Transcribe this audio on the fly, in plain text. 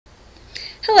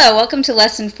Hello, welcome to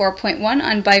Lesson 4.1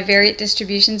 on bivariate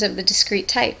distributions of the discrete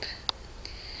type.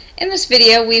 In this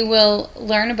video we will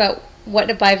learn about what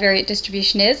a bivariate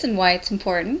distribution is and why it's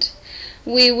important.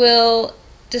 We will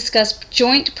discuss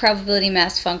joint probability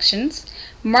mass functions,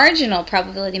 marginal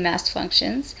probability mass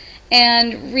functions,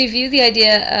 and review the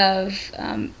idea of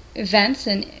events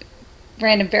and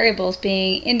random variables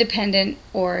being independent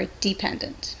or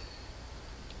dependent.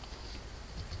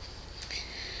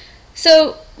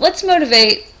 So let's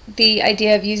motivate the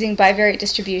idea of using bivariate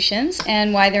distributions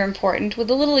and why they're important with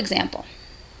a little example.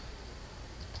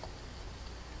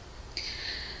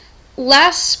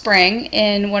 Last spring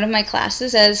in one of my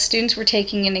classes, as students were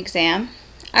taking an exam,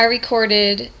 I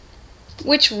recorded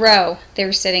which row they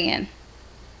were sitting in.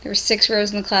 There were 6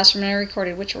 rows in the classroom and I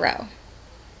recorded which row.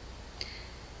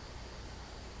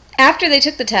 After they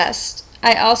took the test,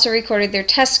 I also recorded their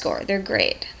test score, their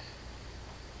grade.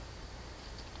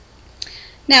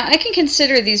 Now, I can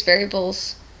consider these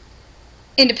variables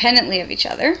independently of each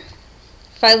other.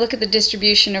 If I look at the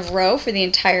distribution of row for the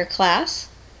entire class,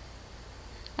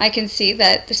 I can see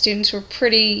that the students were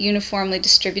pretty uniformly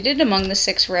distributed among the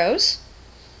 6 rows.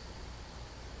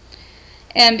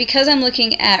 And because I'm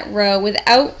looking at row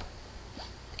without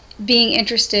being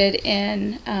interested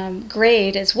in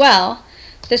grade as well,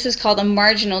 this is called a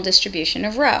marginal distribution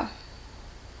of row.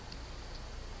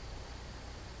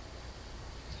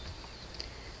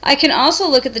 I can also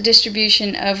look at the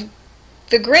distribution of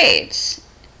the grades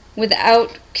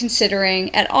without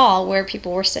considering at all where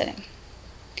people were sitting.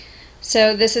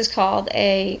 So this is called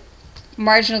a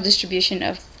marginal distribution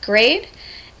of grade,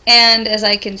 and as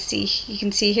you can see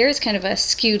here, it's kind of a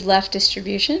skewed left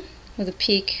distribution with a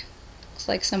peak, looks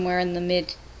like somewhere in the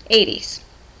mid-80s.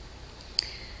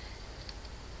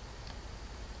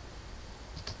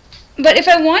 But if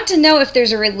I want to know if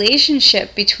there's a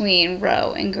relationship between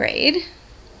row and grade,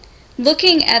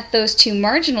 looking at those two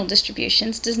marginal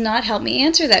distributions does not help me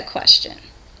answer that question.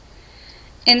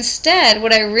 Instead,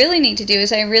 what I really need to do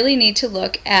is I really need to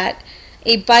look at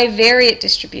a bivariate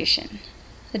distribution,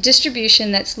 a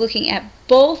distribution that's looking at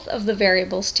both of the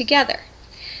variables together.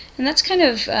 And that's kind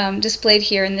of displayed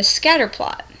here in this scatter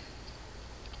plot.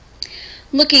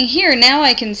 Looking here, now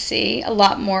I can see a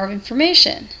lot more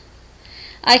information.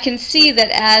 I can see that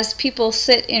as people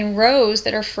sit in rows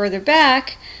that are further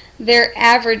back, their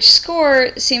average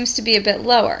score seems to be a bit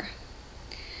lower.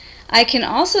 I can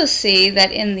also see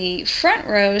that in the front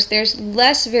rows there's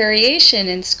less variation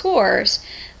in scores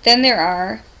than there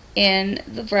are in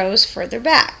the rows further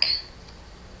back.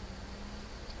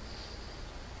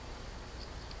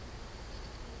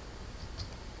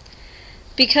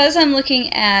 Because I'm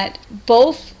looking at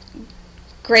both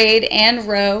grade and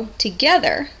row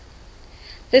together,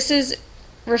 this is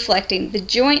reflecting the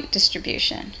joint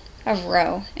distribution of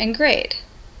row and grade.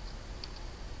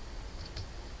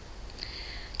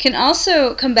 Can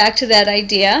also come back to that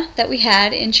idea that we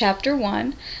had in Chapter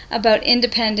 1 about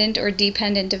independent or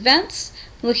dependent events,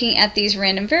 looking at these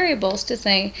random variables to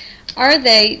say, are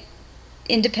they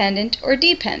independent or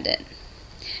dependent?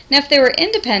 Now, if they were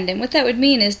independent, what that would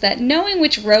mean is that knowing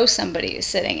which row somebody is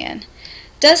sitting in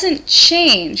doesn't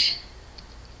change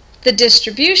the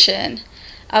distribution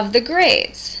of the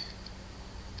grades.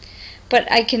 But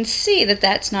I can see that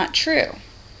that's not true.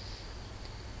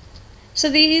 So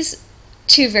these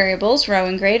two variables, row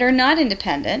and grade, are not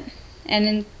independent, and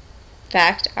in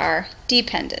fact are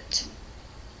dependent.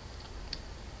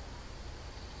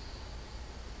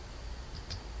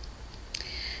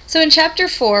 So in Chapter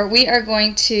 4, we are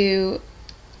going to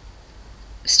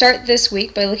start this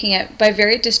week by looking at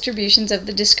bivariate distributions of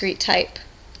the discrete type.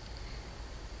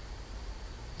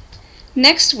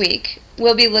 Next week,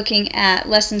 we'll be looking at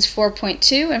Lessons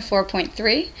 4.2 and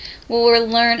 4.3, where we'll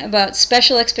learn about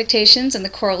special expectations and the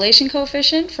correlation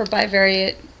coefficient for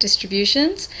bivariate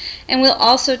distributions, and we'll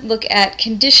also look at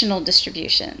conditional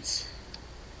distributions.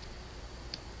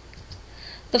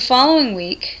 The following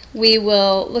week, we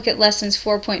will look at Lessons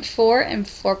 4.4 and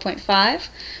 4.5,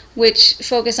 which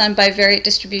focus on bivariate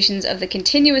distributions of the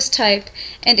continuous type,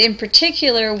 and in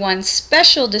particular one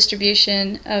special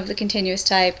distribution of the continuous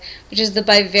type, which is the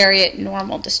bivariate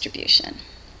normal distribution.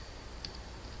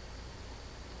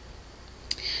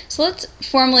 So let's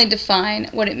formally define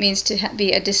what it means to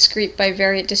be a discrete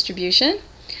bivariate distribution.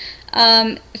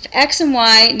 If x and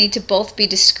y need to both be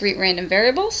discrete random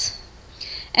variables,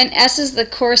 and S is the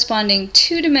corresponding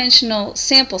two-dimensional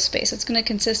sample space. It's going to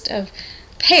consist of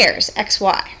pairs, x,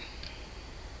 y.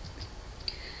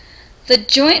 The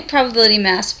joint probability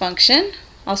mass function,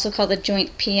 also called the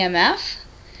joint PMF,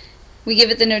 we give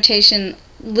it the notation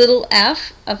little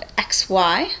f of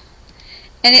xy,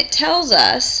 and it tells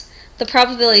us the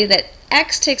probability that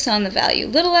x takes on the value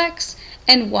little x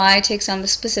and y takes on the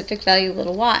specific value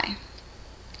little y.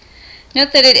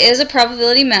 Note that it is a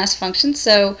probability mass function,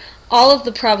 so all of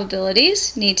the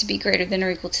probabilities need to be greater than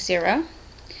or equal to 0.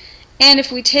 And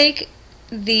if we take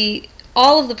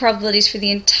all of the probabilities for the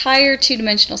entire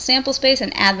two-dimensional sample space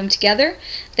and add them together,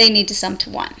 they need to sum to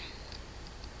 1.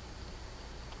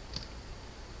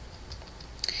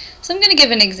 So I'm going to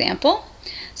give an example.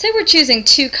 Say we're choosing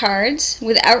 2 cards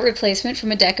without replacement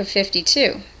from a deck of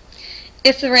 52.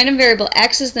 If the random variable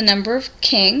x is the number of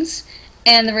kings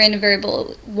and the random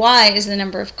variable y is the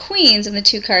number of queens in the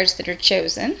 2 cards that are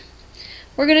chosen,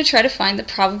 we're going to try to find the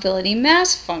probability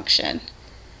mass function,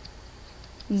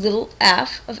 little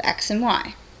f of x and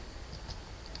y.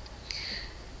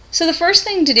 So the first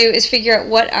thing to do is figure out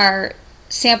what our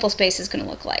sample space is going to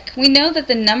look like. We know that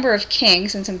the number of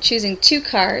kings, since I'm choosing 2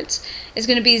 cards, is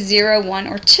going to be 0, 1,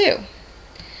 or 2.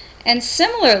 And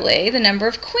similarly, the number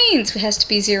of queens has to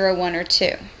be 0, 1, or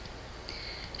 2.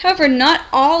 However, not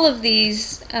all of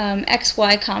these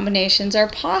x-y combinations are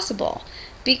possible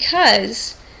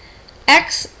because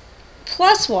x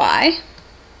plus y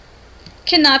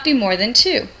cannot be more than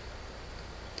 2.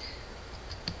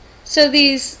 So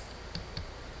these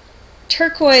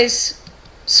turquoise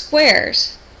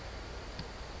squares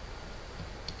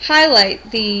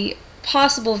highlight the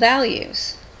possible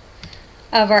values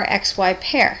of our xy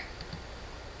pair.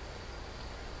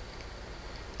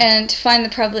 And to find the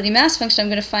probability mass function, I'm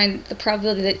going to find the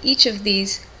probability that each of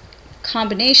these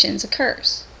combinations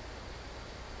occurs.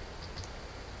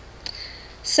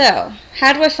 So,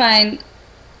 how do I find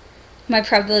my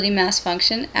probability mass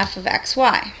function, f of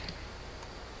xy?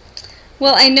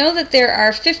 Well, I know that there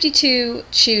are 52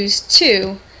 choose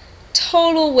 2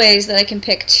 total ways that I can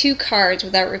pick 2 cards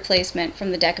without replacement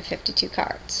from the deck of 52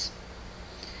 cards.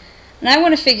 And I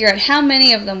want to figure out how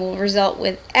many of them will result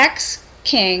with x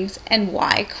kings and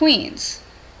y queens.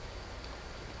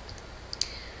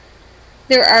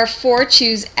 There are 4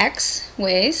 choose x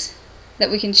ways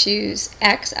that we can choose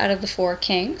x out of the 4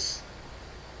 kings.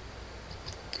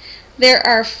 There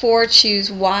are 4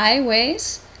 choose y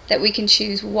ways that we can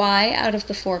choose y out of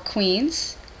the 4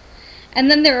 queens.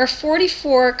 And then there are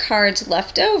 44 cards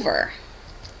left over,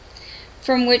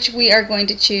 from which we are going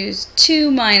to choose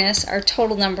 2 minus our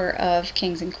total number of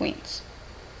kings and queens.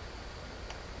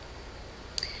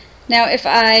 Now if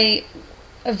I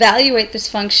evaluate this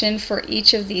function for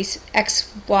each of these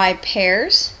xy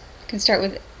pairs, I can start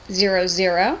with 0,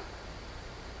 0,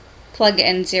 plug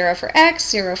in 0 for x,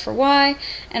 0 for y,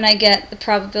 and I get the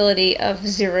probability of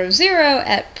 0, 0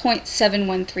 at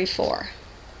 0.7134.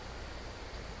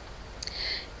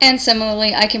 And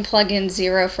similarly, I can plug in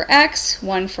 0 for x,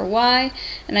 1 for y,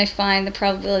 and I find the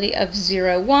probability of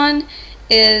 0, 1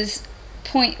 is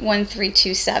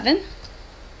 0.1327.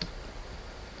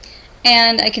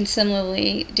 And I can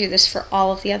similarly do this for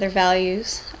all of the other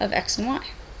values of x and y.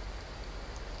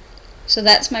 So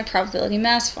that's my probability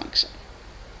mass function.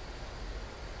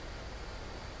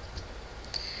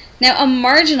 Now a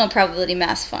marginal probability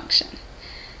mass function.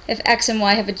 If x and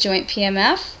y have a joint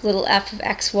PMF, little f of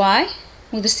xy,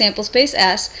 with a sample space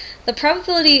S, the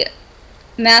probability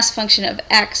mass function of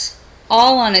x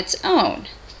all on its own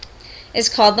is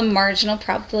called the marginal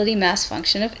probability mass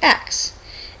function of x.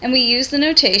 And we use the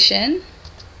notation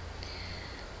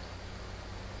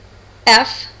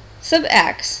f sub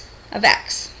x of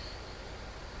x.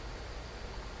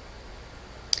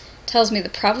 Tells me the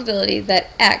probability that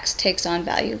x takes on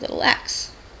value little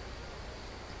x.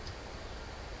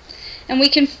 And we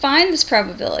can find this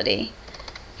probability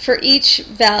for each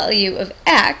value of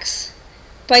x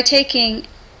by taking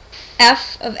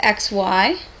f of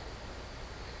xy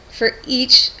for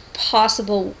each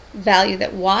possible value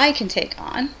that y can take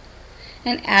on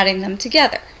and adding them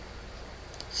together.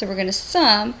 So we're going to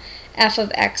sum f of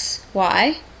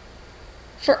xy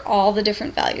for all the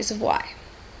different values of y.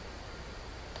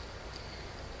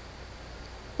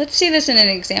 Let's see this in an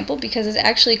example because it's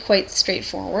actually quite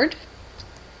straightforward.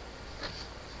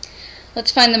 Let's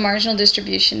find the marginal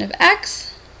distribution of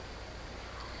x.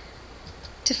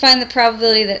 To find the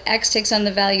probability that x takes on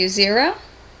the value 0,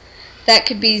 that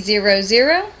could be 0,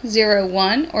 0, 0,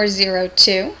 1, or 0,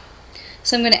 2.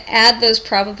 So I'm going to add those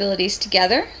probabilities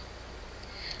together.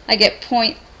 I get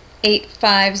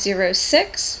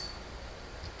 0.8506,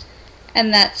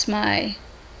 and that's my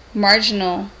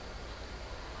marginal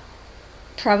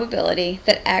probability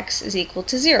that x is equal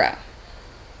to 0.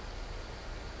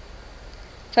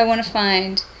 If I want to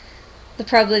find the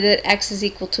probability that x is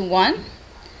equal to 1,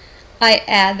 I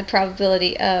add the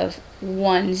probability of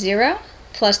 1, 0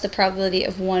 plus the probability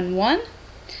of 1, 1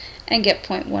 and get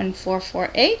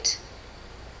 0.1448.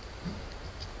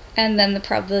 And then the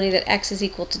probability that x is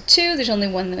equal to 2, there's only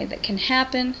one way that can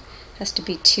happen. It has to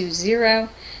be 2, 0,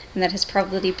 and that has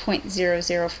probability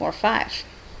 0.0045.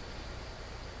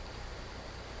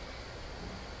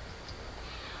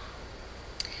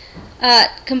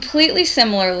 Completely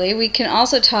similarly, we can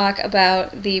also talk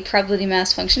about the probability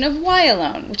mass function of y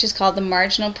alone, which is called the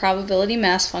marginal probability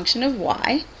mass function of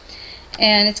y,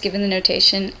 and it's given the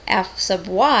notation f sub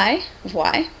y of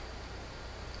y.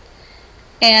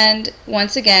 And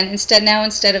once again,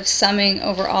 instead of summing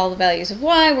over all the values of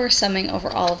y, we're summing over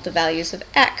all of the values of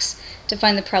x to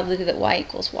find the probability that y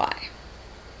equals y.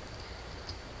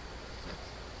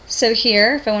 So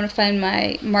here, if I want to find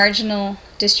my marginal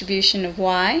distribution of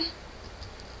y,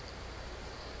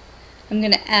 I'm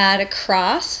going to add a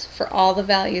cross for all the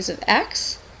values of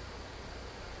x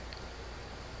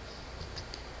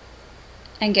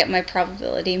and get my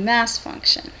probability mass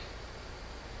function.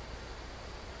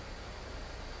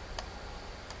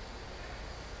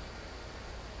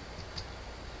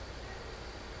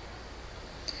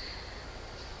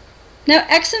 Now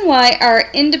x and y are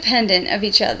independent of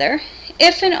each other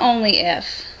if and only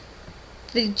if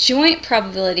the joint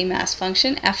probability mass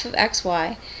function f of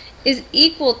xy is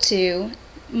equal to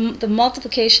the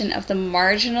multiplication of the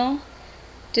marginal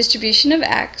distribution of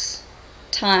x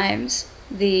times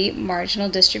the marginal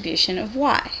distribution of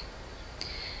y.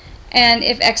 And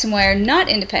if x and y are not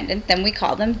independent, then we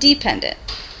call them dependent.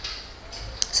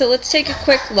 So let's take a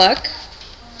quick look.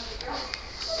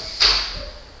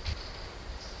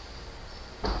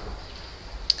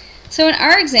 So in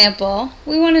our example,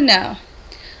 we want to know,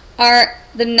 are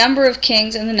the number of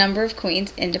kings and the number of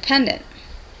queens independent?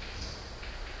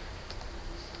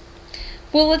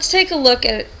 Well, let's take a look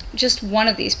at just one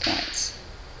of these points.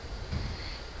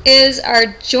 Is our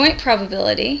joint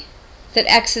probability that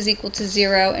x is equal to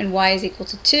 0 and y is equal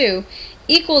to 2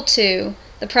 equal to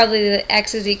the probability that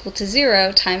x is equal to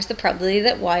 0 times the probability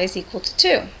that y is equal to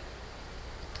 2?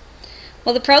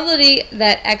 Well, the probability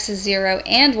that x is 0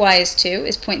 and y is 2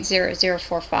 is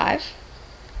 0.0045.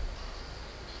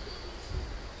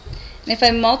 And if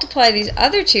I multiply these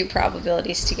other two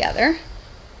probabilities together,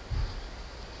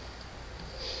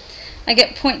 I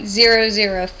get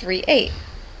 0.0038.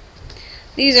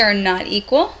 These are not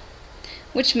equal,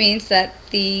 which means that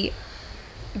the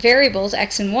variables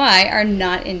x and y are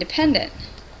not independent,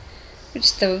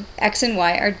 which the x and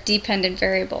y are dependent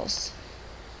variables.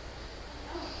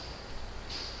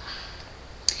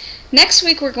 Next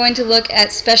week we're going to look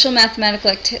at special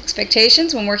mathematical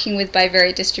expectations when working with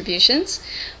bivariate distributions.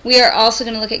 We are also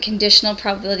going to look at conditional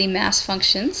probability mass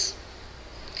functions.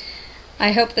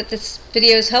 I hope that this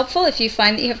video is helpful. If you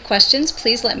find that you have questions,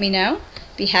 please let me know.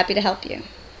 Be happy to help you.